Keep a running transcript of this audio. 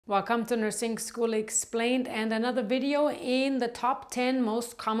Welcome to Nursing School Explained and another video in the top 10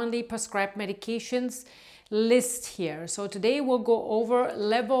 most commonly prescribed medications list here. So today we'll go over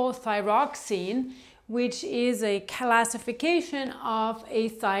levothyroxine, which is a classification of a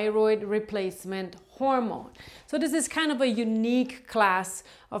thyroid replacement hormone. So this is kind of a unique class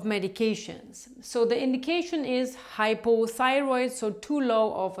of medications. So the indication is hypothyroid, so too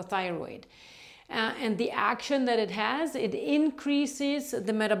low of a thyroid. And the action that it has, it increases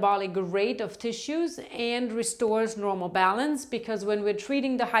the metabolic rate of tissues and restores normal balance, because when we're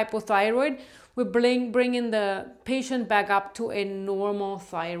treating the hypothyroid, we're bringing the patient back up to a normal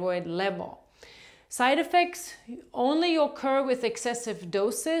thyroid level. Side effects only occur with excessive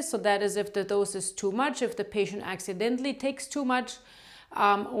doses, so that is if the dose is too much, if the patient accidentally takes too much,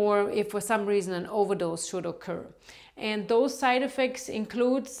 or if for some reason an overdose should occur. And those side effects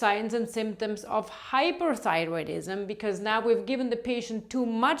include signs and symptoms of hyperthyroidism, because now we've given the patient too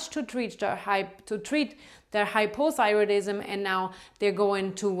much to treat their hypothyroidism, and now they're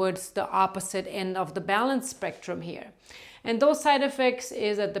going towards the opposite end of the balance spectrum here. And those side effects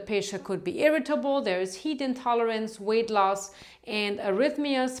is that the patient could be irritable, there is heat intolerance, weight loss, and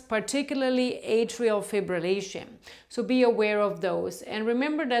arrhythmias, particularly atrial fibrillation. So be aware of those. And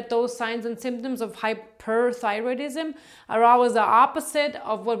remember that those signs and symptoms of hyperthyroidism are always the opposite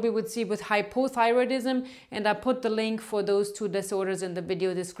of what we would see with hypothyroidism. And I put the link for those two disorders in the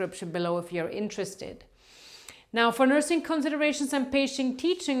video description below if you're interested. Now, for nursing considerations and patient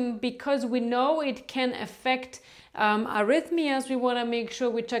teaching, because we know it can affect arrhythmias, we want to make sure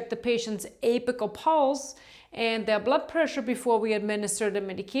we check the patient's apical pulse and their blood pressure before we administer the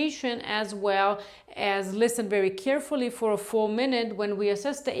medication, as well as listen very carefully for a full minute when we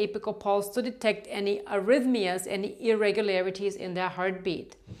assess the apical pulse to detect any arrhythmias, any irregularities in their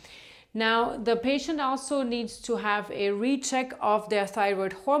heartbeat. Now, the patient also needs to have a recheck of their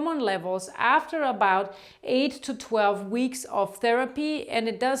thyroid hormone levels after about 8 to 12 weeks of therapy, and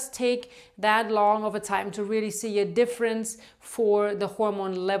it does take that long of a time to really see a difference for the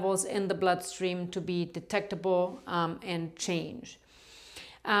hormone levels in the bloodstream to be detectable and change.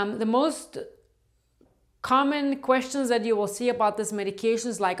 The most common questions that you will see about this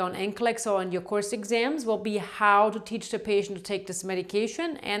medications, like on NCLEX or on your course exams, will be how to teach the patient to take this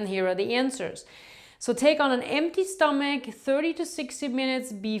medication, and here are the answers. So take on an empty stomach 30 to 60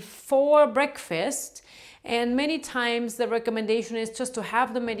 minutes before breakfast, and many times the recommendation is just to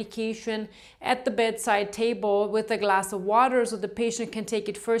have the medication at the bedside table with a glass of water, so the patient can take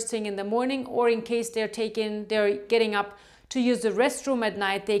it first thing in the morning, or in case they're getting up to use the restroom at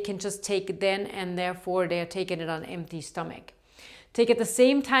night, they can just take it then, and therefore they're taking it on empty stomach. Take at the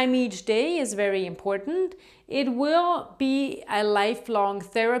same time each day is very important. It will be a lifelong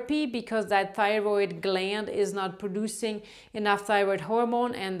therapy because that thyroid gland is not producing enough thyroid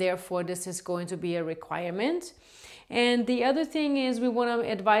hormone, and therefore this is going to be a requirement. And the other thing is we want to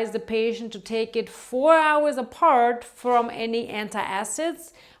advise the patient to take it 4 hours apart from any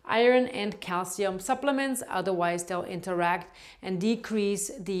antacids, iron and calcium supplements, otherwise they'll interact and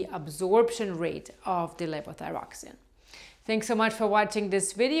decrease the absorption rate of the levothyroxine. Thanks so much for watching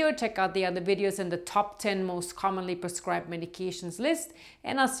this video. Check out the other videos in the top 10 most commonly prescribed medications list,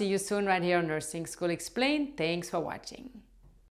 and I'll see you soon right here on Nursing School Explained. Thanks for watching.